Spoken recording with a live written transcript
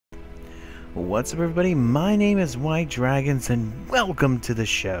What's up, everybody? My name is White Dragons, and welcome to the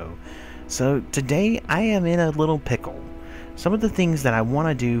show. So today I am in a little pickle. Some of the things that I want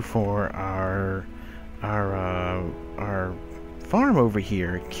to do for our farm over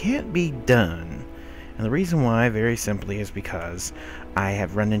here can't be done, and the reason why, very simply, is because I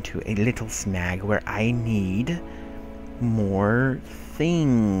have run into a little snag where I need more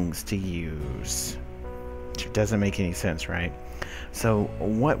things to use. Which doesn't make any sense, right? So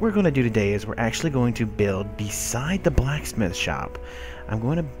what we're going to do today is we're actually going to build beside the blacksmith shop. I'm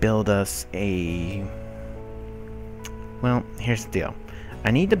going to build us a... Well, here's the deal.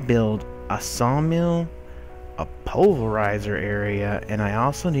 I need to build a sawmill, a pulverizer area, and I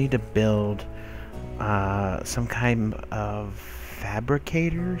also need to build some kind of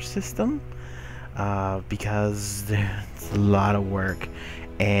fabricator system because it's a lot of work.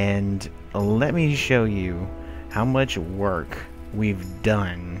 And let me show you how much work we've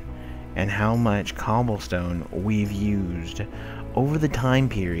done and how much cobblestone we've used over the time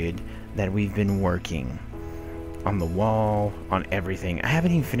period that we've been working on the wall, on everything. I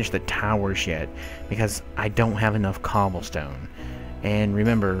haven't even finished the towers yet because I don't have enough cobblestone. And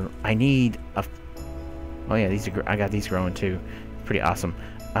remember, I need a... Oh yeah, I got these growing too. Pretty awesome.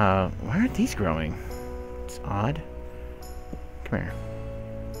 Why aren't these growing? It's odd. Come here.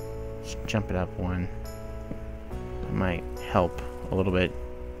 Let's jump it up one. That might help a little bit,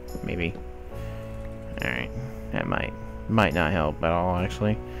 maybe. Alright, that might not help at all,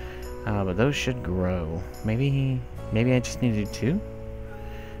 actually. But those should grow. Maybe I just need to do two?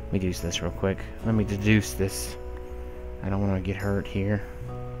 Let me deduce this real quick. Let me deduce this. I don't want to get hurt here.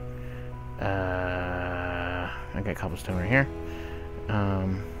 I got cobblestone right here.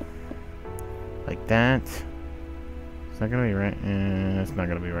 Like that. It's not gonna be right. That's not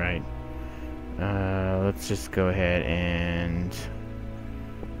gonna be right. Let's just go ahead and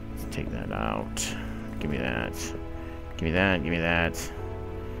let's take that out. Give me that. Give me that. Give me that.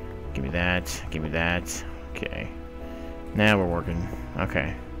 Give me that. Give me that. Okay. Now we're working.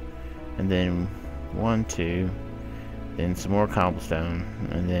 Okay. And then 1, 2. Then some more cobblestone.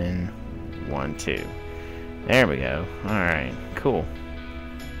 And then 1, 2. There we go. Alright. Cool.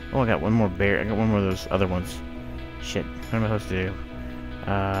 Oh, I got one more bear. I got one more of those other ones. Shit. What am I supposed to do?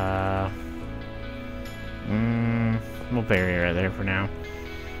 We'll bury it right there for now.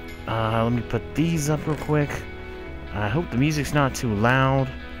 Let me put these up real quick. I hope the music's not too loud.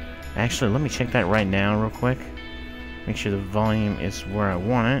 Actually, let me check that right now real quick. Make sure the volume is where I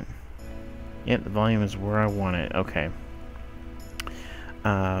want it. Yep, the volume is where I want it. Okay.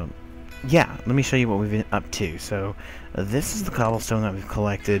 Yeah, let me show you what we've been up to. So, this is the cobblestone that we've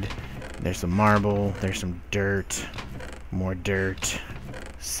collected. There's some marble, there's some dirt, more dirt,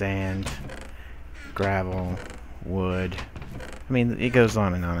 sand, gravel, wood. I mean, it goes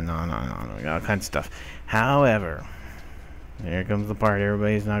on and on and on and on and on. All kinds of stuff. However, here comes the part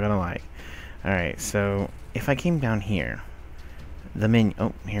everybody's not gonna like. Alright, so if I came down here,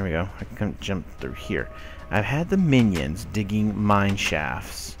 oh, here we go. I can jump through here. I've had the minions digging mine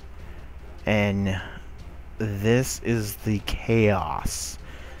shafts, and this is the chaos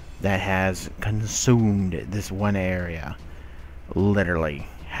that has consumed this one area. Literally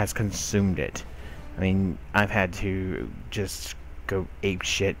has consumed it. I mean, I've had to just go ape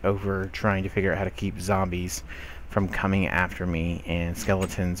shit over trying to figure out how to keep zombies from coming after me and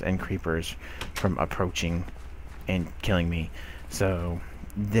skeletons and creepers from approaching and killing me. So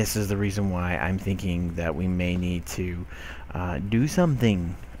this is the reason why I'm thinking that we may need to do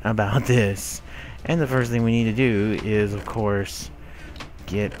something about this. And the first thing we need to do is, of course,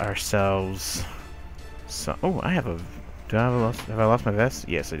 get ourselves some... Oh, I have a... Have I lost my vest?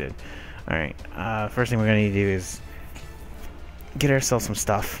 Yes, I did. Alright, first thing we're going to need to do is get ourselves some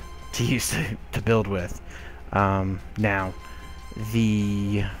stuff to use to build with. Now,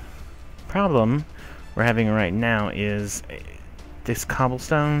 the problem we're having right now is this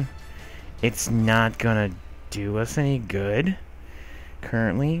cobblestone. It's not going to do us any good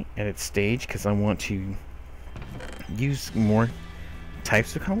currently at its stage because I want to use more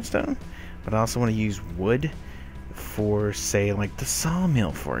types of cobblestone, but I also want to use wood for, say, like the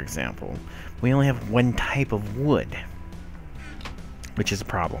sawmill, for example. We only have one type of wood, which is a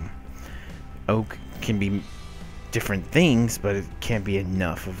problem. Oak can be different things, but it can't be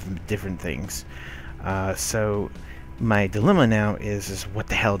enough of different things. So my dilemma now is what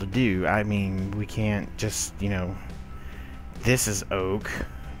the hell to do. I mean, we can't just, you know, this is oak.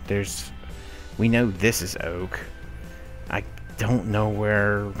 We know this is oak. I don't know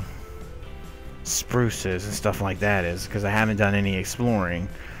where spruces and stuff like that is because I haven't done any exploring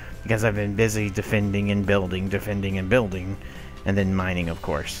because I've been busy defending and building, and then mining, of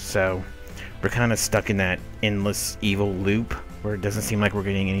course. So we're kind of stuck in that endless evil loop where it doesn't seem like we're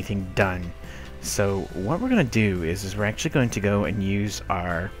getting anything done. So what we're going to do is we're actually going to go and use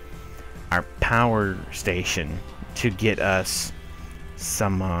our power station to get us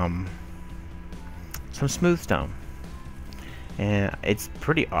some smooth stone. And it's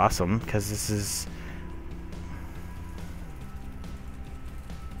pretty awesome because this is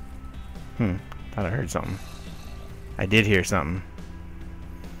thought I heard something. I did hear something.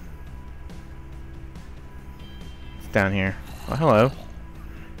 It's down here. Oh, hello.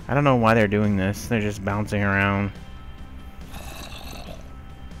 I don't know why they're doing this. They're just bouncing around.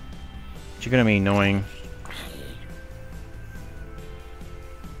 You're gonna be annoying.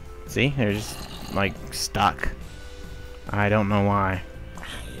 See? They're just like stuck. I don't know why.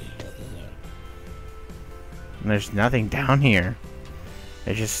 And there's nothing down here.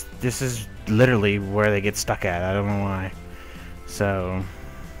 They're just, this is literally where they get stuck at. I don't know why. So,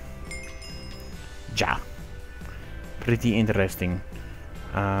 ja. Pretty interesting.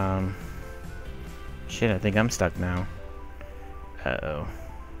 Shit, I think I'm stuck now. Uh-oh.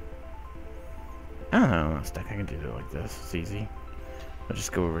 Oh, I'm not stuck. I can do it like this. It's easy. I'll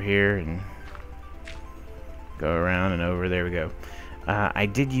just go over here and go around and over. There we go. I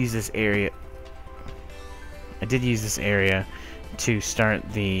did use this area. To start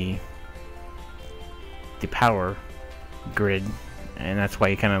the power grid, and that's why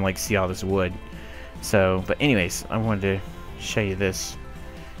you kind of like see all this wood. So, but anyways, I wanted to show you this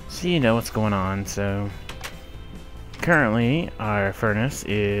so you know what's going on. So currently our furnace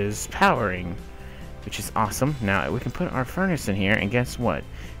is powering, which is awesome. Now we can put our furnace in here, and guess what?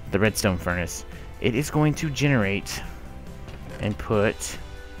 The redstone furnace, it is going to generate and put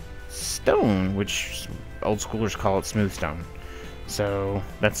stone, which old schoolers call it smooth stone. So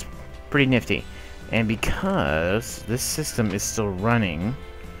that's pretty nifty. And because this system is still running,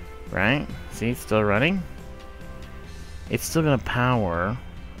 right? See, it's still running. It's still going to power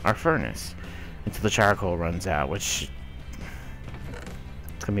our furnace until the charcoal runs out, which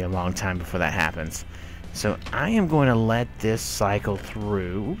it's going to be a long time before that happens. So I am going to let this cycle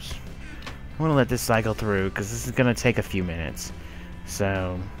through. I'm going to let this cycle through because this is going to take a few minutes.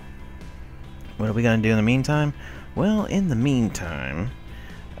 So what are we going to do in the meantime? Well, in the meantime,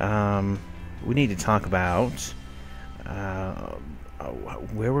 we need to talk about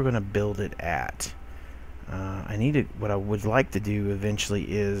where we're going to build it at. What I would like to do eventually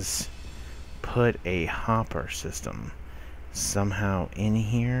is put a hopper system somehow in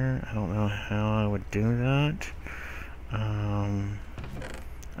here. I don't know how I would do that.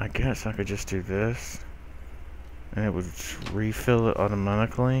 I guess I could just do this, and it would refill it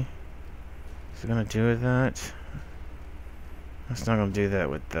automatically. Is it going to do with that? It's not going to do that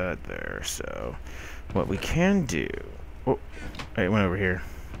with that there. So what we can do... Oh, it went over here,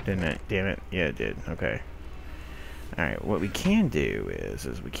 didn't it? Damn it. Yeah, it did. Okay. Alright, what we can do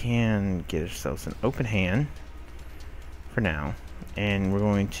is we can get ourselves an open hand for now, and we're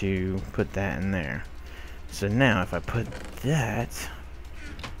going to put that in there. So now if I put that...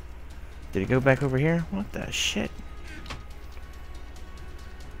 Did it go back over here? What the shit?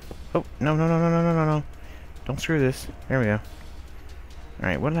 Oh, no. Don't screw this. There we go.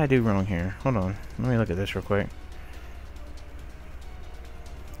 Alright, what did I do wrong here? Hold on. Let me look at this real quick.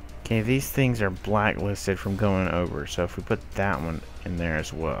 Okay, these things are blacklisted from going over, so if we put that one in there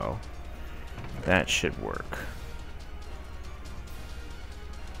as well, that should work.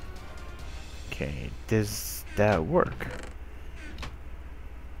 Okay, does that work?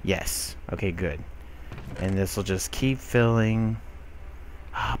 Yes. Okay, good. And this will just keep filling.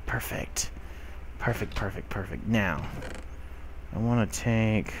 Ah, perfect. Perfect. Now, I want to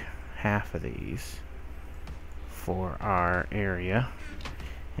take half of these for our area.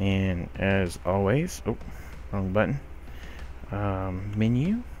 And as always, oh, wrong button.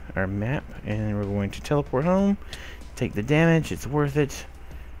 Menu, our map, and we're going to teleport home. Take the damage, it's worth it,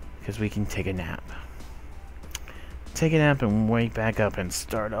 because we can take a nap. Take a nap and wake back up and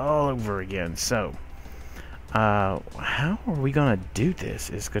start all over again. So, how are we going to do this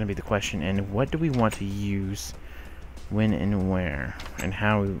is going to be the question, and what do we want to use when and where, and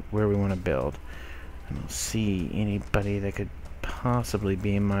where we want to build. I don't see anybody that could possibly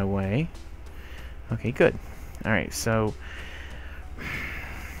be in my way. Okay, good. Alright, so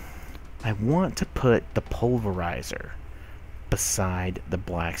I want to put the pulverizer beside the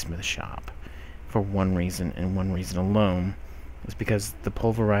blacksmith shop for one reason and one reason alone, is because the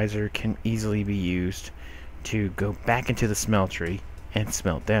pulverizer can easily be used to go back into the smeltery and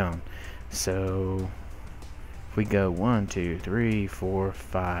smelt down. So if we go 1, 2, 3, 4,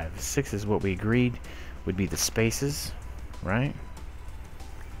 5, 6 is what we agreed would be the spaces, right?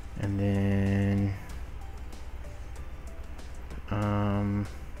 And then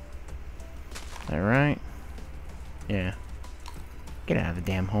Get out of the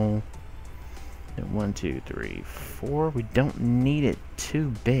damn hole. 1, 2, 3, 4. We don't need it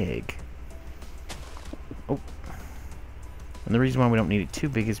too big. Oh. And the reason why we don't need it too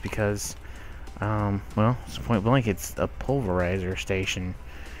big is because, well, it's point blank, it's a pulverizer station.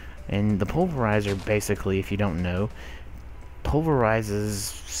 And the pulverizer, basically, if you don't know,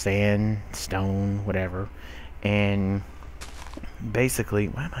 pulverizes sand, stone, whatever. And basically,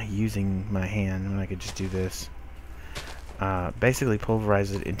 why am I using my hand when I could just do this? Basically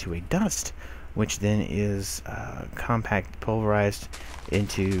pulverizes it into a dust, which then is compact pulverized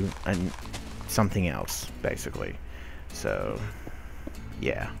into something else, basically. So,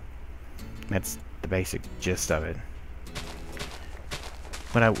 yeah, that's the basic gist of it.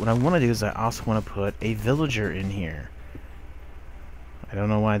 What I want to do is I also want to put a villager in here. I don't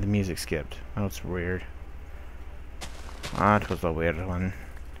know why the music skipped. Oh, it's weird. Ah, it was a weird one.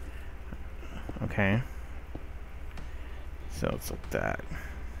 Okay. So it's like that.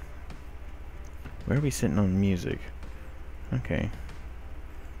 Where are we sitting on music? Okay.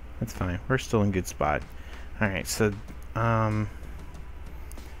 That's fine. We're still in good spot. Alright, so I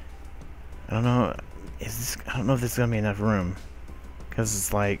don't know, I don't know if this is gonna be enough room. Cause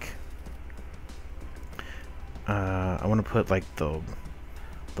it's like I wanna put like the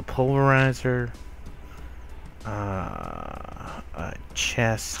pulverizer, a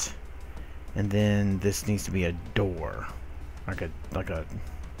chest, and then this needs to be a door. Like a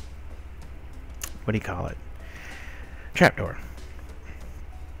what do you call it? Trapdoor.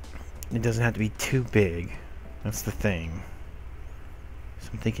 It doesn't have to be too big. That's the thing.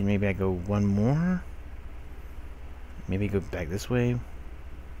 So I'm thinking maybe I go one more. Maybe go back this way.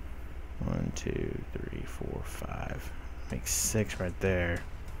 1, 2, 3, 4, 5. Makes 6 right there.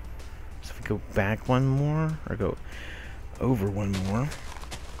 So if we go back one more, or go over one more,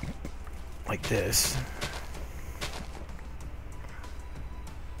 like this.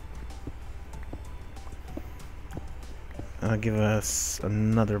 That'll give us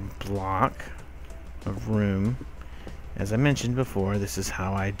another block of room. As I mentioned before, this is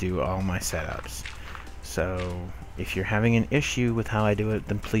how I do all my setups. So if you're having an issue with how I do it,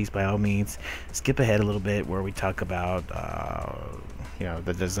 then please, by all means, skip ahead a little bit where we talk about, you know,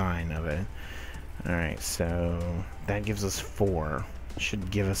 the design of it. Alright, so that gives us 4. Should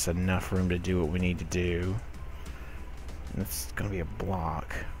give us enough room to do what we need to do. It's gonna be a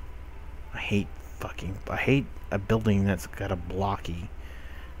block. I hate a building that's got a blocky.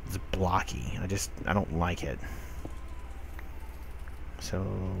 It's blocky. I don't like it. So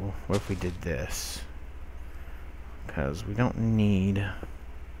what if we did this? Because we don't need.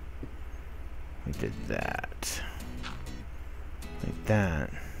 We did that. Like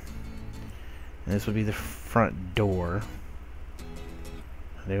that. And this would be the front door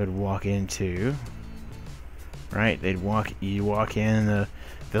they would walk into. Right? You walk in, the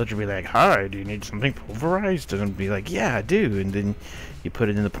villager would be like, "Hi, do you need something pulverized?" And I'd be like, "Yeah, I do." And then you put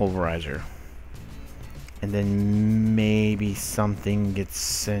it in the pulverizer. And then maybe something gets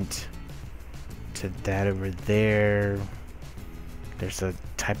sent to that over there. There's a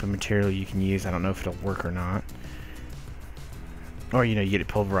type of material you can use. I don't know if it'll work or not. Or, you know, you get it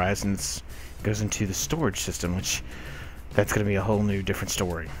pulverized and it goes into the storage system, which that's going to be a whole new different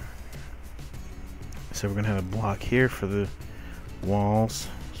story. So we're going to have a block here for the walls.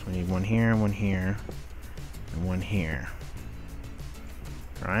 So we need one here, and one here, and one here.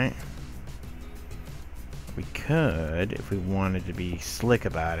 Right? We could, if we wanted to be slick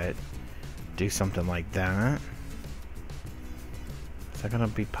about it, do something like that. Is that going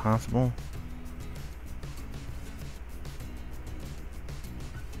to be possible?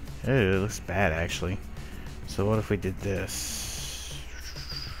 Ew, it looks bad, actually. So what if we did this?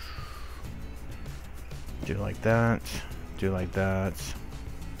 Do like that. Do like that.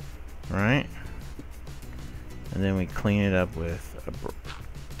 Right? And then we clean it up with a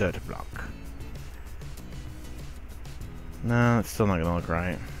dirt block. No, it's still not gonna look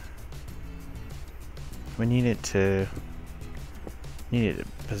right. We need it to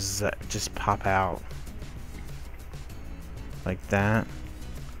just pop out like that.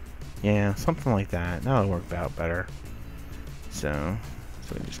 Yeah, something like that. That'll work out better. So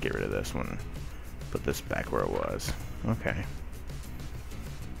we can just get rid of this one. Put this back where it was. Okay.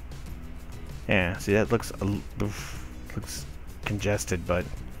 Yeah, see, that looks congested, but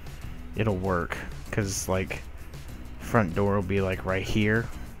it'll work. Because, like, front door will be, like, right here.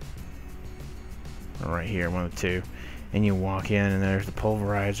 Or right here, one of the two. And you walk in, and there's the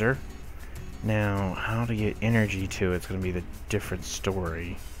pulverizer. Now, how to get energy to it's going to be the different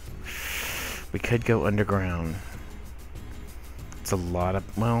story. We could go underground. It's a lot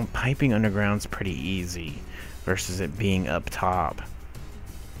of, well, piping underground's pretty easy versus it being up top.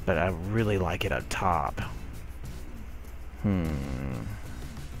 but I really like it up top.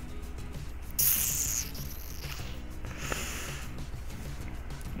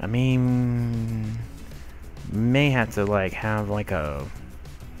 I mean, may have to like have like a,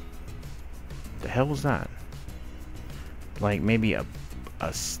 the hell was that? Like maybe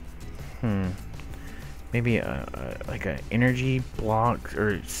maybe like a energy block,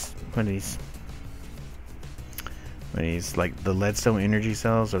 or what are these like the leadstone energy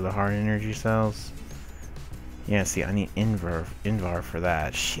cells or the hard energy cells? Yeah, see, I need invar for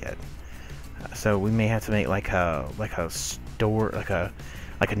that shit. So we may have to make like a store,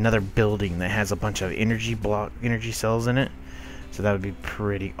 like another building that has a bunch of energy cells in it. So that would be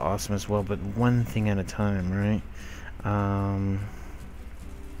pretty awesome as well. But one thing at a time, right?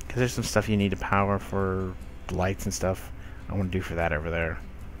 Because there's some stuff you need to power for lights and stuff. I want to do for that over there.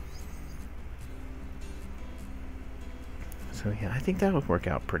 So yeah, I think that would work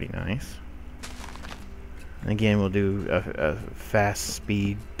out pretty nice. Again, we'll do a fast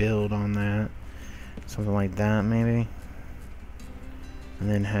speed build on that, something like that maybe, and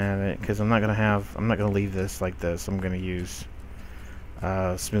then have it, because I'm not gonna leave this like this. I'm gonna use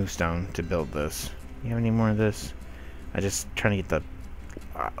smooth stone to build this. You have any more of this? I just trying to get the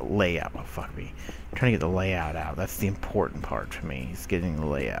layout. Oh, fuck me. I'm trying to get the layout out. That's the important part for me, is getting the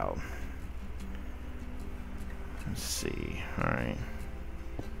layout. Let's see. Alright.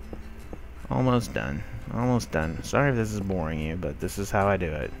 Almost done. Almost done. Sorry if this is boring you, but this is how I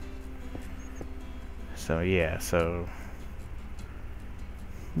do it. So yeah, so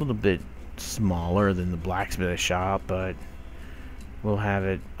a little bit smaller than the blacksmith shop, but we'll have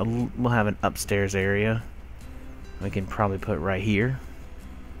it. We'll have an upstairs area. We can probably put right here.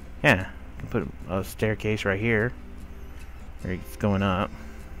 Yeah, we can put a staircase right here. Where it's going up,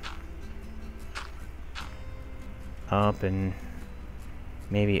 and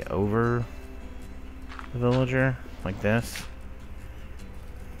maybe over the villager, like this.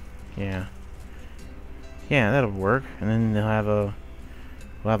 Yeah, that'll work. And then we'll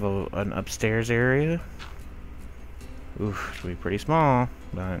have an upstairs area. Oof, it'll be pretty small,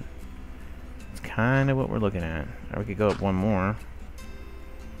 but it's kind of what we're looking at. Or we could go up one more,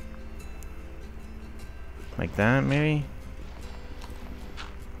 like that, maybe.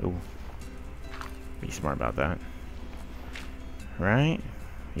 Ooh, be smart about that, right?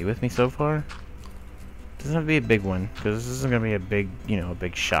 You with me so far? Doesn't have to be a big one, because this isn't going to be a big, a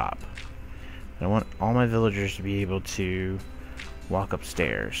big shop. I want all my villagers to be able to walk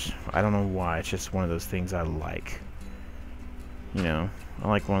upstairs. I don't know why, it's just one of those things I like. I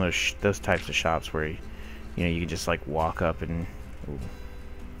like one of those types of shops where, you can just like walk up and, ooh.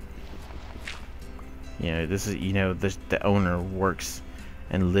 This is, the owner works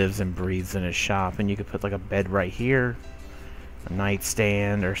and lives and breathes in his shop, and you could put like a bed right here, a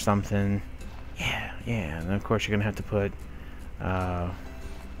nightstand or something. Yeah, and then of course you're gonna have to put,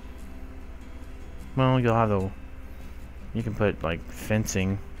 well, you can put like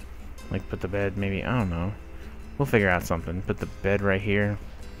fencing, like put the bed maybe, I don't know, we'll figure out something. Put the bed right here,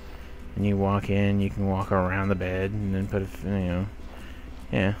 and you walk in, you can walk around the bed, and then put a,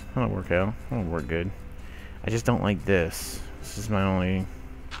 yeah, that'll work out, that'll work good. I just don't like this. This is my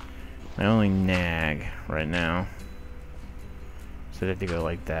only nag right now. So I have to go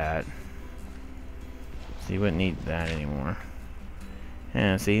like that. So you wouldn't need that anymore.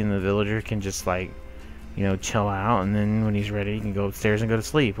 Yeah, see, and the villager can just like, chill out, and then when he's ready, he can go upstairs and go to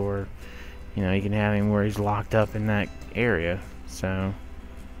sleep, or, you can have him where he's locked up in that area. So,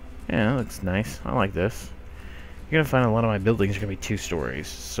 yeah, that looks nice. I like this. You're gonna find a lot of my buildings are gonna be 2 stories,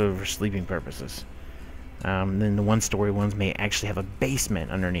 so for sleeping purposes. Then the 1-story ones may actually have a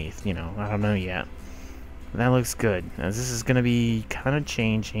basement underneath. I don't know yet. That looks good. Now, this is going to be kind of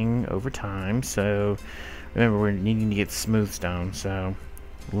changing over time, so remember, we're needing to get smooth stone. So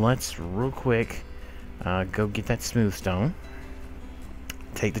let's real quick go get that smooth stone,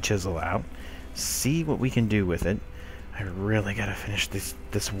 take the chisel out, see what we can do with it. I really got to finish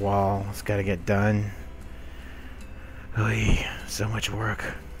this wall. It's got to get done. Oy, so much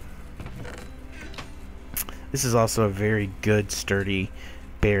work. This is also a very good, sturdy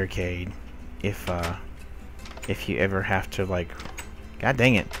barricade. If you ever have to, like, god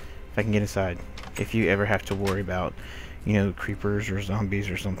dang it, if I can get inside. If you ever have to worry about, creepers or zombies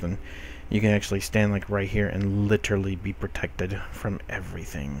or something, you can actually stand like right here and literally be protected from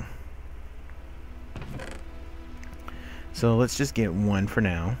everything. So let's just get one for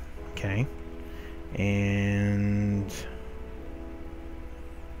now, okay? And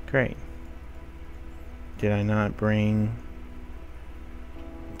great. Did I not bring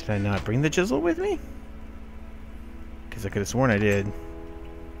the chisel with me? Because I could have sworn I did.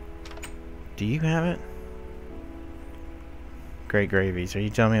 Do you have it? Great gravies. Are you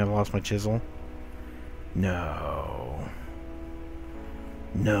telling me I've lost my chisel? No.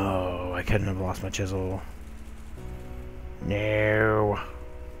 No, I couldn't have lost my chisel. No.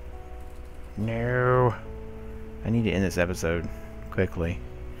 No. I need to end this episode quickly.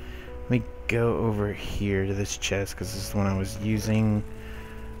 Let me go over here to this chest because this is the one I was using.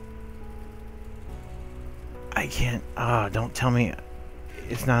 I can't. Ah, don't tell me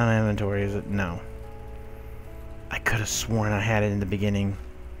it's not in my inventory, is it? No. I could have sworn I had it in the beginning.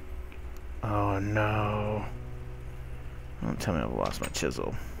 Oh no. Don't tell me I've lost my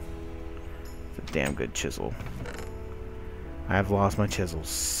chisel. It's a damn good chisel. I've lost my chisel.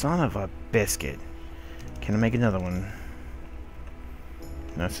 Son of a biscuit. Can I make another one?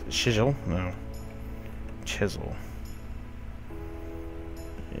 That's chisel? No. Chisel.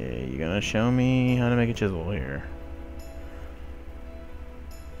 Yeah, you gonna show me how to make a chisel here?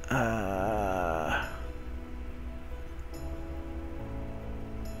 Yeah.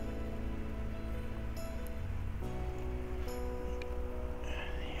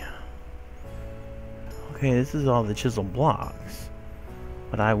 Okay, this is all the chisel blocks.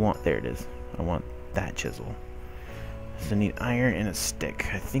 But I want, there it is. I want that chisel. So I need iron and a stick.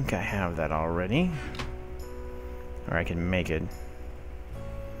 I think I have that already. Or I can make it.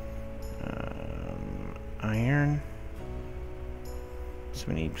 Iron. So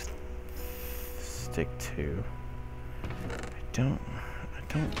we need stick 2. I don't.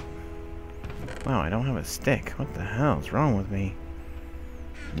 Wow, I don't have a stick. What the hell is wrong with me?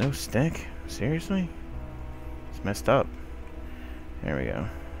 No stick? Seriously? It's messed up. There we go.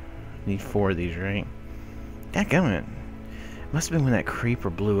 Need 4 of these, right? Dadgummit. Must have been when that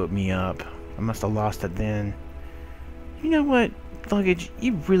creeper blew me up. I must have lost it then. You know what, Luggage?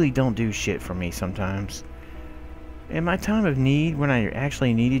 You really don't do shit for me sometimes. In my time of need, when I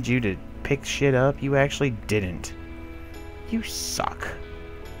actually needed you to pick shit up, you actually didn't. You suck.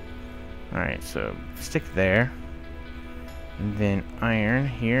 Alright, so stick there. And then iron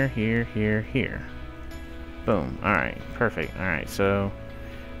here, here, here, here. Boom. Alright, perfect. Alright, so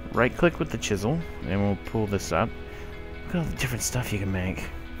right click with the chisel, and we'll pull this up. Look at all the different stuff you can make.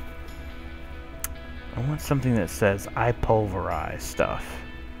 I want something that says I pulverize stuff.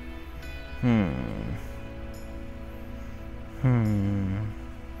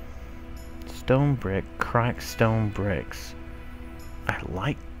 Stone brick, cracked stone bricks. I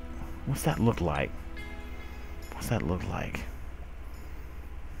like. What's that look like? What's that look like?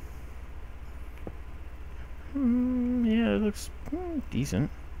 Yeah, it looks decent.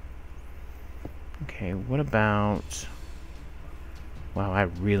 Okay, what about... Wow, I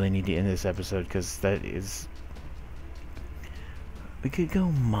really need to end this episode because that is... We could go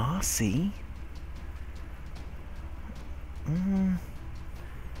mossy.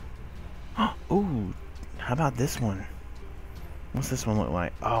 Ooh, how about this one? What's this one look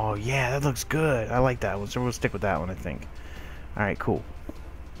like? Oh, yeah, that looks good. I like that one, so we'll stick with that one, I think. Alright, cool.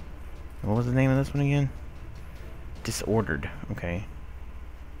 What was the name of this one again? Disordered. Okay.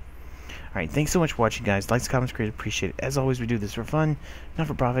 Alright, thanks so much for watching, guys. Likes, comments, created, appreciate it. As always, we do this for fun, not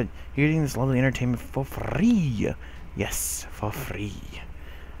for profit. You're getting this lovely entertainment for free. Yes, for free.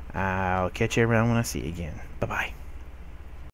 I'll catch you around when I see you again. Bye-bye.